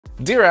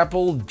Dear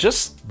Apple,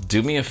 just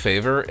do me a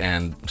favor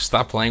and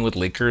stop playing with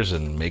leakers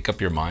and make up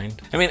your mind.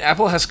 I mean,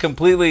 Apple has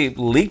completely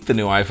leaked the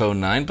new iPhone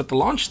 9, but the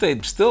launch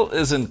date still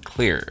isn't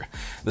clear.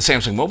 The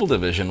Samsung mobile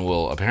division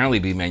will apparently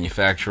be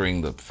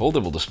manufacturing the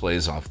foldable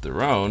displays off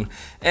their own,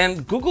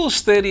 and Google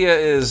Stadia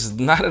is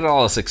not at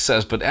all a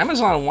success, but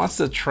Amazon wants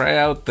to try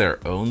out their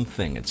own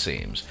thing, it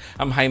seems.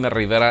 I'm Jaime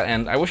Rivera,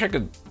 and I wish I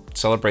could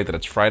celebrate that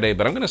it's Friday,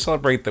 but I'm going to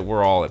celebrate that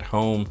we're all at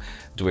home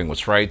doing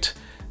what's right.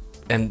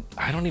 And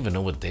I don't even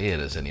know what day it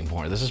is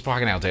anymore. This is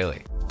Pocketnow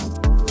Daily.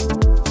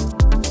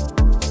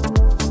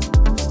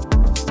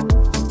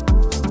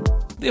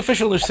 The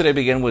official news today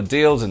begin with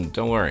deals, and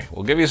don't worry,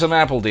 we'll give you some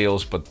Apple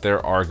deals, but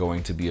there are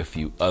going to be a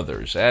few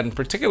others, and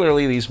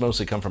particularly these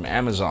mostly come from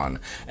Amazon.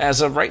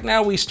 As of right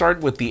now, we start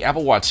with the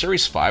Apple Watch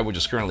Series 5, which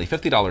is currently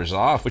 $50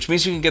 off, which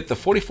means you can get the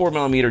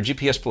 44mm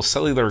GPS Plus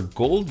Cellular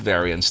Gold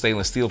variant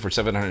stainless steel for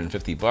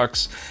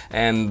 $750,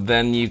 and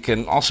then you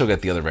can also get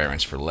the other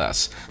variants for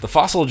less. The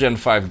Fossil Gen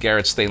 5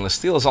 Garrett stainless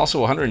steel is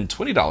also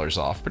 $120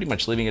 off, pretty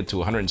much leaving it to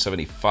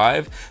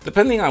 $175,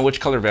 depending on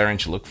which color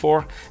variant you look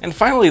for. And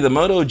finally, the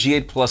Moto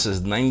G8 Plus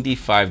is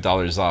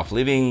 $95 off,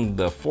 leaving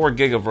the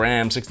 4GB of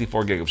RAM,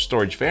 64GB of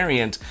storage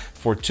variant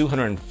for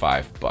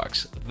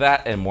 $205.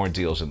 That and more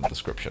deals in the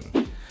description.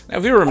 Now,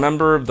 if you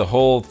remember the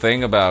whole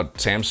thing about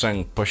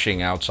Samsung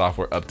pushing out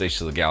software updates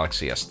to the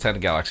Galaxy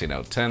S10, Galaxy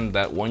Note 10,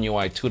 that One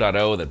UI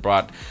 2.0 that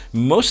brought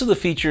most of the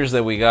features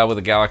that we got with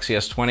the Galaxy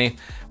S20,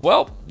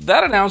 well,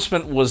 that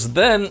announcement was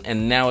then,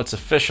 and now it's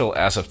official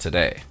as of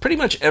today. Pretty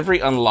much every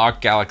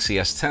unlocked Galaxy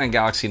S10 and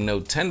Galaxy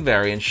Note 10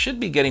 variant should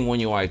be getting One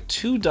UI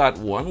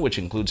 2.1, which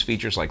includes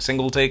features like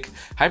single take,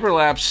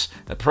 hyperlapse,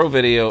 Pro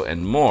Video,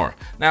 and more.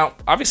 Now,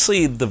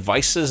 obviously,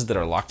 devices that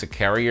are locked to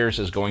carriers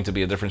is going to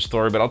be a different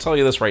story, but I'll tell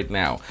you this right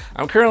now.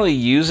 I'm currently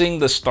using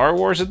the Star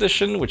Wars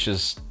edition, which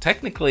is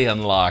technically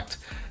unlocked.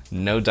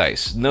 No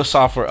dice, no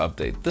software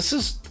update. This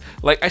is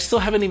like, I still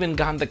haven't even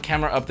gotten the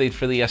camera update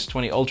for the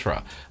S20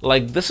 Ultra.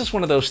 Like, this is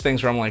one of those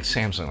things where I'm like,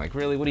 Samsung, like,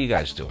 really, what are you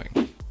guys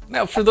doing?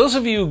 Now, for those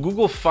of you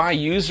Google Fi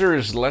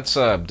users, let's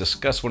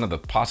discuss one of the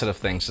positive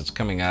things that's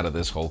coming out of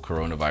this whole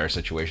coronavirus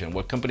situation,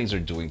 what companies are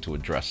doing to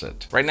address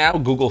it. Right now,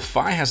 Google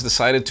Fi has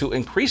decided to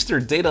increase their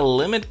data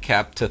limit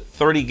cap to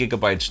 30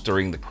 GB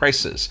during the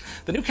crisis.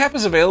 The new cap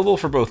is available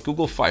for both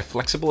Google Fi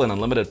Flexible and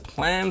Unlimited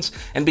plans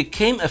and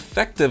became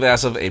effective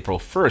as of April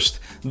 1st.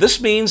 This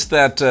means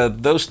that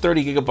those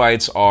 30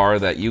 GB are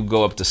that you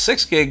go up to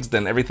 6 gigs,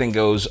 then everything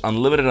goes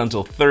unlimited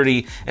until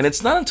 30, and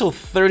it's not until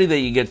 30 that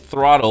you get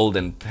throttled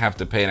and have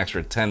to pay an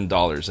extra $10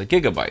 a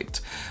gigabyte.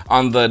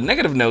 On the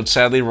negative note,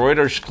 sadly,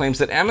 Reuters claims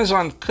that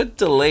Amazon could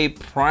delay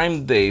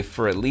Prime Day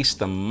for at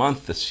least a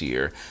month this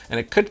year, and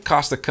it could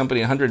cost the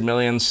company $100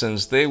 million,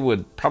 since they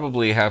would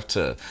probably have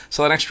to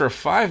sell an extra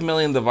 5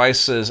 million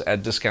devices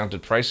at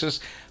discounted prices.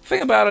 The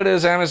thing about it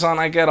is, Amazon,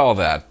 I get all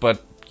that,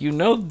 but you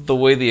know the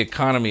way the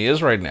economy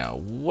is right now.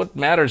 What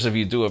matters if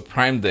you do a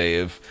Prime Day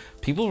if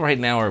people right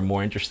now are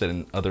more interested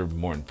in other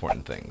more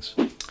important things?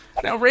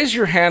 Now, raise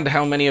your hand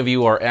how many of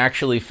you are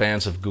actually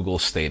fans of Google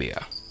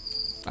Stadia.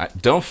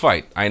 Don't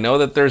fight. I know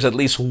that there's at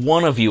least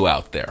one of you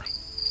out there.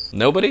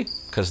 Nobody?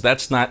 Because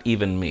that's not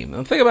even me.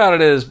 The thing about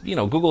it is, you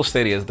know, Google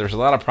Stadia, there's a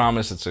lot of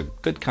promise, it's a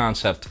good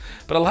concept,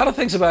 but a lot of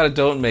things about it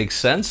don't make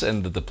sense,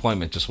 and the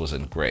deployment just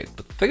wasn't great.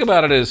 But the thing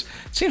about it is,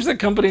 it seems that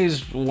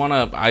companies want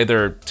to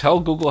either tell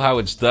Google how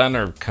it's done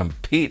or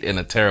compete in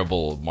a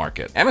terrible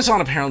market.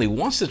 Amazon apparently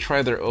wants to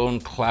try their own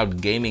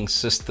cloud gaming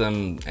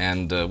system,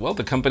 and, well,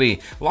 the company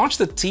launched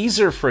a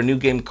teaser for a new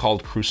game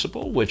called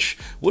Crucible, which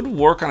would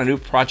work on a new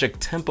Project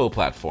Tempo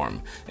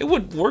platform. It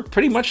would work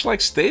pretty much like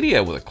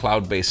Stadia, with a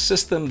cloud-based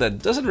system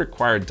that doesn't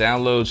require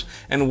downloads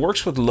and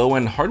works with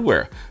low-end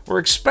hardware. We're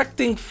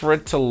expecting for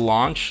it to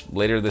launch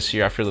later this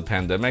year after the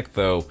pandemic,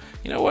 though,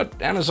 you know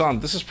what, Amazon,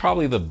 this is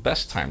probably the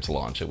best time to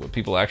launch it, when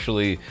people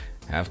actually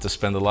have to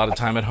spend a lot of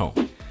time at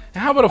home. Now,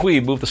 how about if we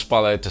move the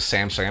spotlight to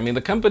Samsung? I mean,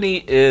 the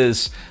company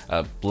is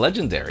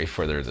legendary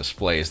for their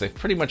displays. They've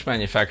pretty much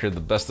manufactured the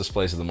best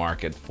displays in the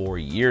market for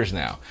years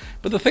now.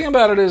 But the thing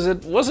about it is,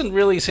 it wasn't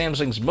really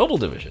Samsung's mobile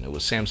division. It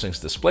was Samsung's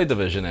display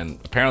division, and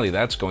apparently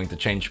that's going to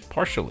change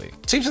partially.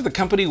 It seems that the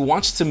company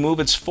wants to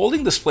move its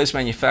folding displays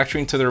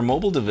manufacturing to their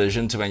mobile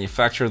division to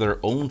manufacture their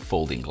own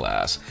folding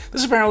glass.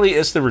 This apparently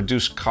is to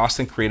reduce cost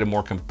and create a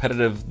more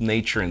competitive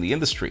nature in the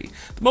industry.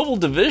 The mobile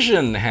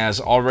division has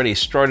already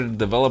started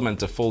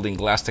development of folding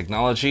glass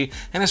technology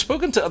and has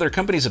spoken to other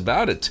companies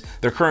about it.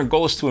 Their current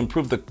goal is to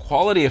improve the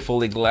quality of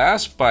folding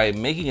glass by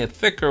making it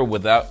thicker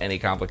without any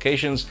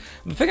complications.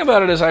 The thing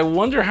about it is, I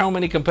wonder how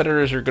many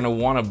competitors are going to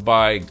want to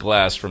buy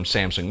glass from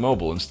Samsung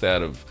Mobile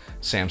instead of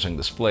Samsung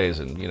displays,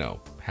 and, you know,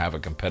 have a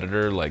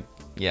competitor. Like,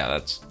 yeah,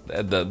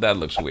 that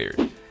looks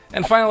weird.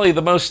 And finally,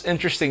 the most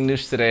interesting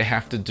news today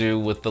have to do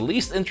with the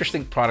least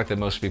interesting product that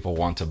most people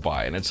want to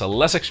buy, and it's a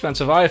less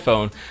expensive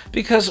iPhone,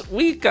 because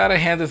we gotta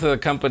hand it to the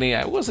company.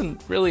 I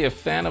wasn't really a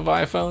fan of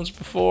iPhones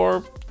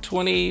before.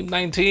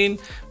 2019,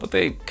 but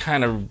they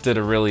kind of did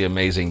a really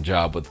amazing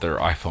job with their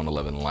iPhone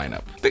 11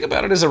 lineup. Think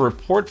about it as a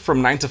report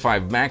from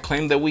 9to5Mac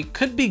claimed that we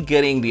could be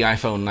getting the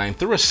iPhone 9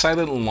 through a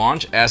silent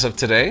launch as of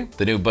today.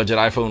 The new budget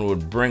iPhone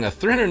would bring a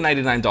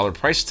 $399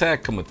 price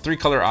tag, come with 3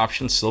 color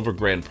options, silver,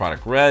 gray, and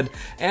product red,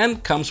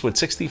 and comes with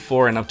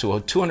 64 and up to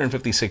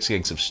 256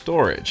 gigs of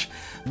storage.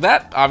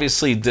 That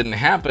obviously didn't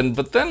happen,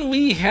 but then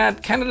we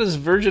had Canada's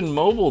Virgin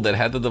Mobile that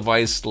had the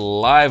device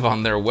live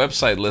on their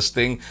website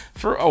listing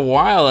for a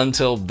while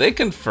until they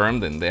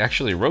confirmed, and they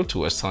actually wrote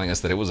to us telling us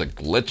that it was a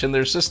glitch in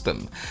their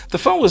system. The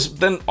phone was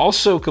then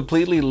also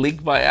completely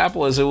leaked by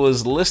Apple, as it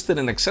was listed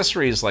in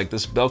accessories like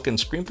this Belkin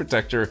screen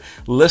protector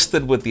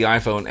listed with the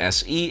iPhone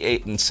SE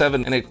 8 and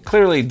 7, and it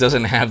clearly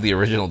doesn't have the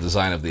original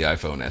design of the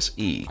iPhone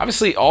SE.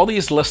 Obviously, all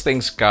these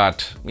listings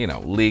got,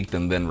 leaked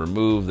and then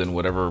removed and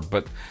whatever,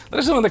 but let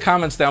us know in the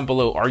comments down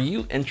below, are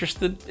you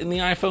interested in the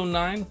iPhone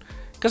 9?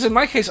 Because in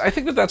my case, I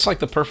think that that's like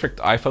the perfect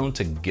iPhone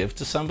to give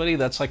to somebody.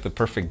 That's like the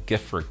perfect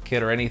gift for a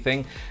kid or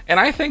anything. And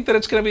I think that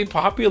it's going to be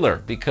popular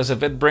because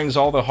if it brings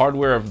all the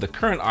hardware of the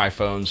current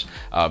iPhones,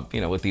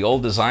 with the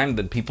old design,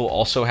 then people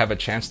also have a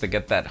chance to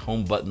get that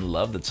home button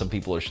love that some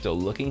people are still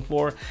looking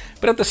for.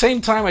 But at the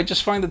same time, I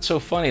just find it so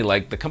funny.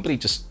 Like, the company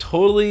just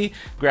totally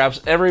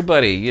grabs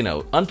everybody,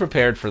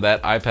 unprepared for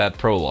that iPad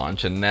Pro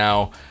launch. And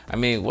now,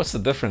 what's the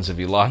difference if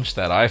you launch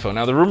that iPhone?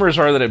 Now, the rumors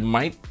are that it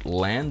might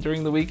land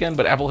during the weekend,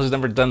 but Apple has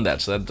never done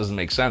that, so that doesn't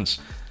make sense.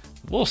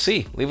 We'll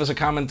see. Leave us a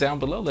comment down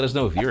below. Let us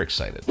know if you're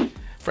excited.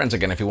 Friends,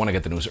 again, if you want to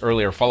get the news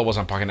earlier, follow us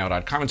on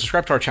Pocketnow.com and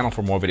subscribe to our channel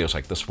for more videos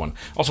like this one.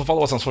 Also,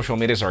 follow us on social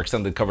medias. Our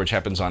extended coverage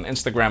happens on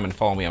Instagram, and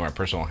follow me on my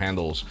personal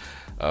handles,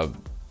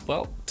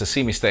 to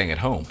see me staying at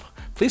home.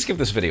 Please give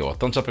this video a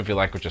thumbs up if you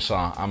like what you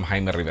saw. I'm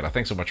Jaime Rivera.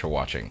 Thanks so much for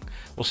watching.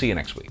 We'll see you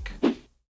next week.